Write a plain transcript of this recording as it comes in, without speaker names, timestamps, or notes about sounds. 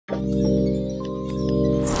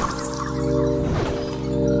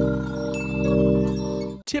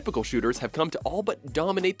typical shooters have come to all but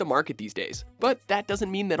dominate the market these days. But that doesn't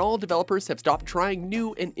mean that all developers have stopped trying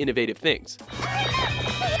new and innovative things.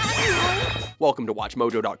 Welcome to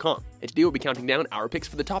WatchMojo.com, and today we'll be counting down our picks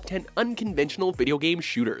for the top 10 unconventional video game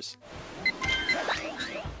shooters.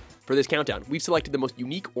 For this countdown, we've selected the most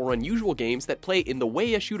unique or unusual games that play in the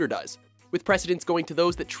way a shooter does, with precedence going to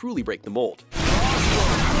those that truly break the mold.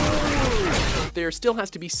 There still has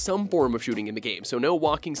to be some form of shooting in the game, so no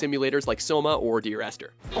walking simulators like SOMA or Dear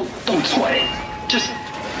Esther. Oh, don't sweat it. Just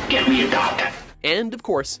get me a doctor. And, of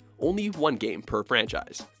course, only one game per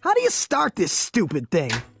franchise. How do you start this stupid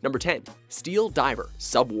thing? Number 10, Steel Diver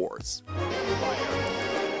Sub Wars.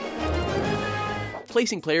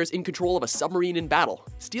 Placing players in control of a submarine in battle,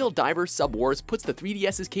 Steel Diver Sub Wars puts the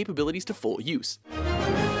 3DS's capabilities to full use.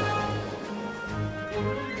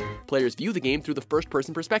 Players view the game through the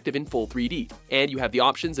first-person perspective in full 3D, and you have the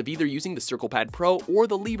options of either using the Circle Pad Pro or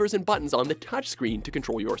the levers and buttons on the touchscreen to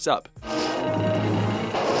control your sub.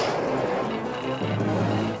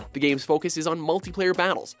 The game's focus is on multiplayer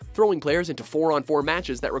battles, throwing players into 4-on-4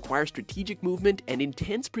 matches that require strategic movement and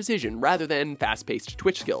intense precision rather than fast-paced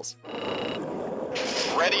twitch skills.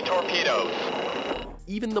 Ready torpedoes.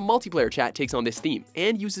 Even the multiplayer chat takes on this theme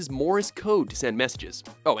and uses Morse code to send messages.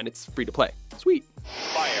 Oh, and it's free to play. Sweet.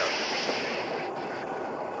 Fire.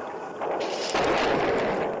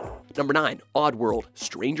 Number 9, Oddworld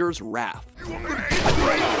Stranger's Wrath. You ain't great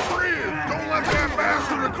friend. Don't let that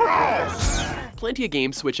bastard across. Plenty of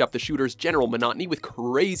games switch up the shooter's general monotony with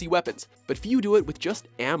crazy weapons, but few do it with just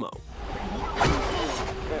ammo.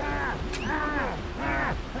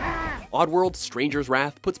 Oddworld Stranger's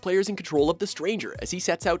Wrath puts players in control of the Stranger as he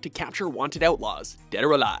sets out to capture wanted outlaws, dead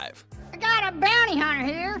or alive. I got a bounty hunter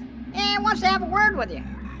here, and wants to have a word with you.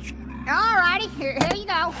 Alrighty, here you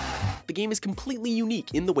go. The game is completely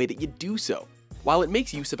unique in the way that you do so. While it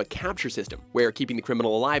makes use of a capture system, where keeping the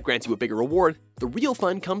criminal alive grants you a bigger reward, the real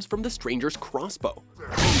fun comes from the Stranger's crossbow.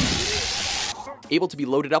 Able to be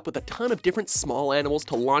loaded up with a ton of different small animals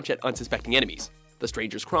to launch at unsuspecting enemies, the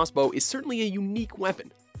Stranger's crossbow is certainly a unique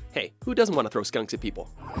weapon. Hey, who doesn't want to throw skunks at people?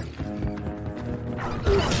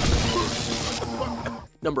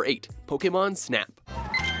 Number 8, Pokemon Snap.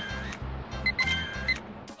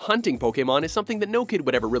 Hunting Pokemon is something that no kid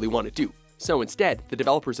would ever really want to do. So instead, the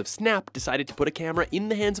developers of Snap decided to put a camera in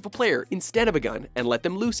the hands of a player instead of a gun and let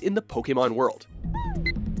them loose in the Pokemon world.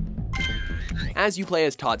 As you play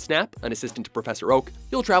as Todd Snap, an assistant to Professor Oak,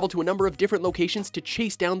 you'll travel to a number of different locations to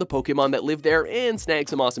chase down the Pokemon that live there and snag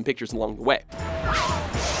some awesome pictures along the way.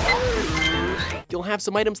 You'll have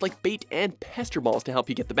some items like bait and pester balls to help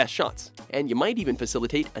you get the best shots, and you might even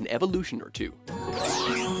facilitate an evolution or two.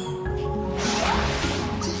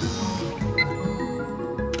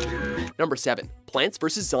 Number 7, Plants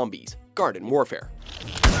vs. Zombies Garden Warfare.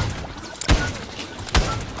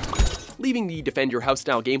 Leaving the Defend Your House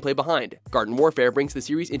style gameplay behind, Garden Warfare brings the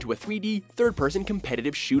series into a 3D, third-person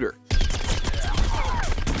competitive shooter.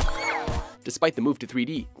 Despite the move to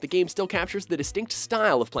 3D, the game still captures the distinct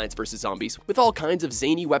style of Plants vs. Zombies, with all kinds of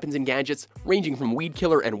zany weapons and gadgets, ranging from weed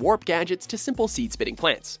killer and warp gadgets to simple seed-spitting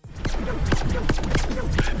plants.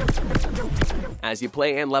 As you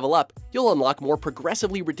play and level up, you'll unlock more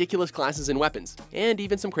progressively ridiculous classes and weapons, and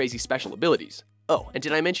even some crazy special abilities. Oh, and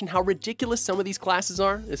did I mention how ridiculous some of these classes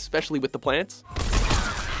are, especially with the plants?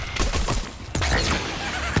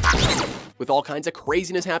 With all kinds of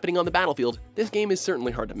craziness happening on the battlefield, this game is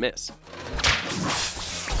certainly hard to miss.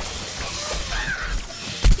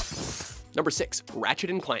 Number 6,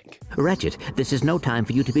 Ratchet & Clank. Ratchet, this is no time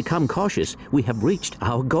for you to become cautious. We have reached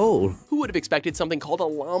our goal. Who would have expected something called a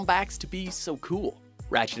Lombax to be so cool?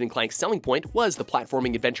 Ratchet & Clank's selling point was the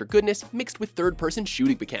platforming adventure goodness mixed with third-person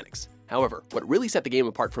shooting mechanics. However, what really set the game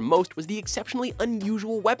apart from most was the exceptionally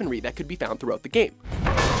unusual weaponry that could be found throughout the game.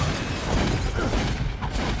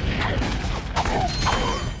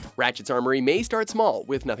 Ratchet's armory may start small,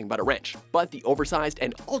 with nothing but a wrench, but the oversized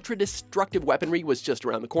and ultra-destructive weaponry was just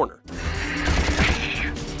around the corner.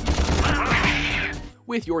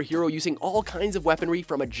 With your hero using all kinds of weaponry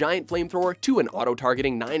from a giant flamethrower to an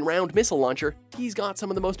auto-targeting 9-round missile launcher, he's got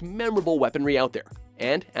some of the most memorable weaponry out there.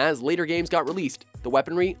 And as later games got released, the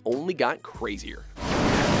weaponry only got crazier.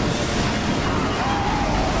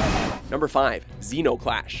 Number 5,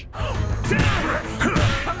 Xenoclash.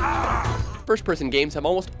 First-person games have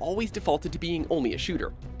almost always defaulted to being only a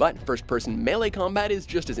shooter, but first-person melee combat is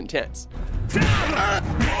just as intense.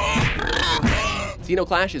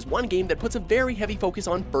 Xenoclash is one game that puts a very heavy focus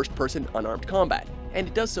on first-person unarmed combat, and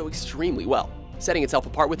it does so extremely well. Setting itself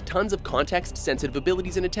apart with tons of context-sensitive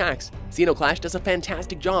abilities and attacks, Xenoclash does a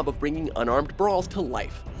fantastic job of bringing unarmed brawls to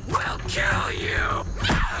life. We'll kill you!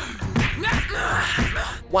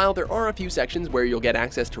 While there are a few sections where you'll get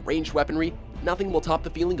access to ranged weaponry, nothing will top the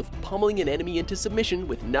feeling of pummeling an enemy into submission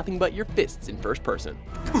with nothing but your fists in first person.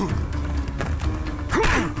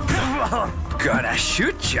 Gonna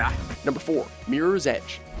shoot ya! Number 4, Mirror's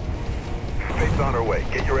Edge. Fate's on her way.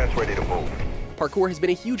 Get your ass ready to move. Parkour has been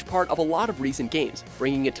a huge part of a lot of recent games,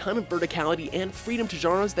 bringing a ton of verticality and freedom to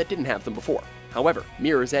genres that didn't have them before. However,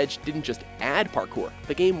 Mirror's Edge didn't just add parkour,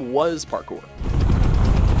 the game was parkour.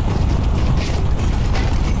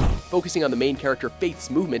 Focusing on the main character Faith's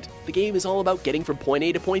movement, the game is all about getting from point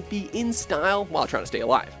A to point B in style while trying to stay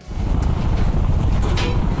alive.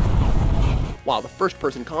 While the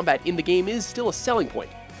first-person combat in the game is still a selling point,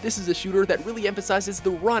 this is a shooter that really emphasizes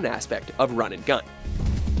the run aspect of run and gun.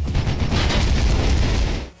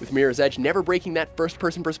 With Mirror's Edge never breaking that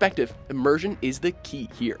first-person perspective, immersion is the key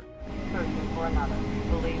here.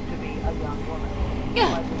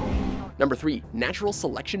 Number 3, Natural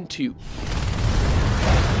Selection 2.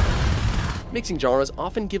 Mixing genres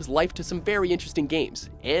often gives life to some very interesting games,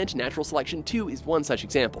 and Natural Selection 2 is one such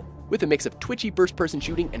example. With a mix of twitchy first-person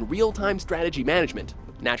shooting and real-time strategy management,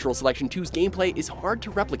 Natural Selection 2's gameplay is hard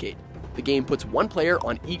to replicate. The game puts one player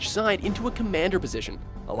on each side into a commander position,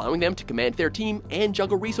 allowing them to command their team and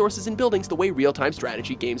juggle resources and buildings the way real-time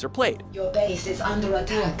strategy games are played. Your base is under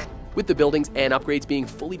attack. With the buildings and upgrades being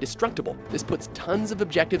fully destructible, this puts tons of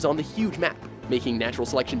objectives on the huge map, making Natural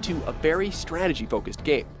Selection 2 a very strategy-focused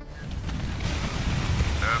game.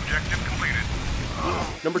 Objective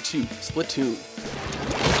completed. Number 2, Splatoon.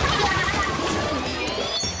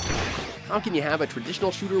 How can you have a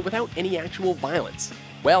traditional shooter without any actual violence?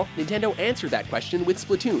 Well, Nintendo answered that question with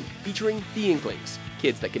Splatoon, featuring the Inklings,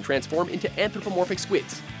 kids that can transform into anthropomorphic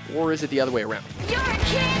squids. Or is it the other way around? You're a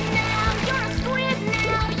kid now, you're a squid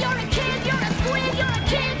now, you're a kid, you're a squid, you're a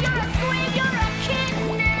kid, you're a squid, you're a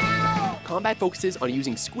kid now! Combat focuses on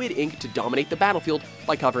using squid ink to dominate the battlefield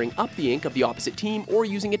by covering up the ink of the opposite team or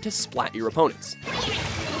using it to splat your opponents.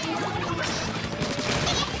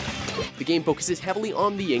 The game focuses heavily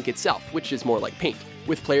on the ink itself, which is more like paint,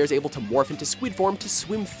 with players able to morph into squid form to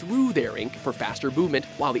swim through their ink for faster movement,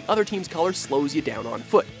 while the other team's color slows you down on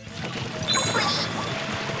foot.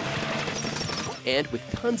 And with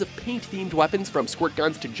tons of paint-themed weapons from squirt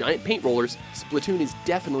guns to giant paint rollers, Splatoon is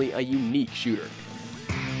definitely a unique shooter.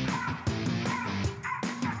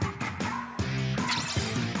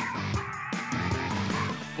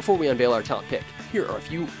 Before we unveil our top pick, here are a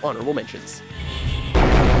few honorable mentions.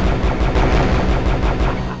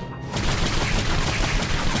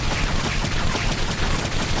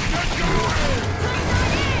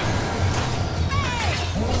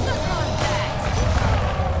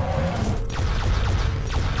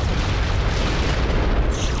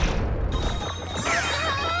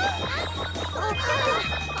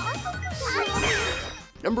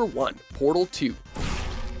 Number 1, Portal 2.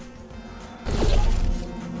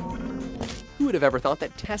 Who would have ever thought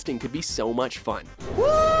that testing could be so much fun? Woo!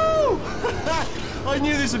 I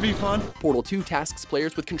knew this would be fun. Portal 2 tasks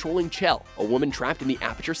players with controlling Chell, a woman trapped in the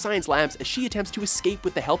Aperture Science Labs as she attempts to escape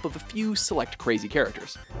with the help of a few select crazy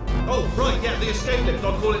characters. Oh, right, yeah, the escape lift,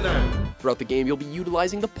 I'll call it now. Throughout the game, you'll be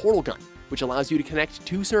utilizing the portal gun, which allows you to connect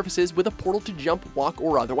two surfaces with a portal to jump, walk,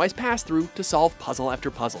 or otherwise pass through to solve puzzle after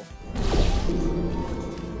puzzle.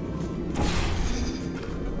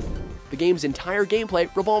 The game's entire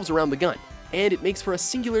gameplay revolves around the gun, and it makes for a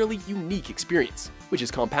singularly unique experience, which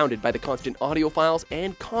is compounded by the constant audio files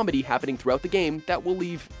and comedy happening throughout the game that will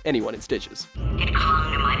leave anyone in stitches. It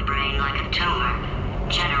clung to my brain like a tumor,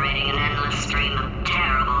 generating an endless stream of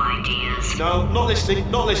terrible ideas. No, not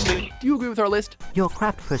listening, not listening. Do you agree with our list? Your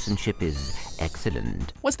craftspersonship is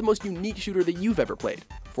excellent. What's the most unique shooter that you've ever played?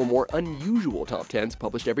 For more unusual top 10s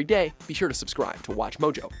published every day, be sure to subscribe to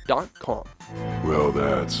WatchMojo.com. Well,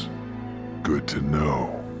 that's good to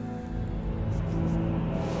know.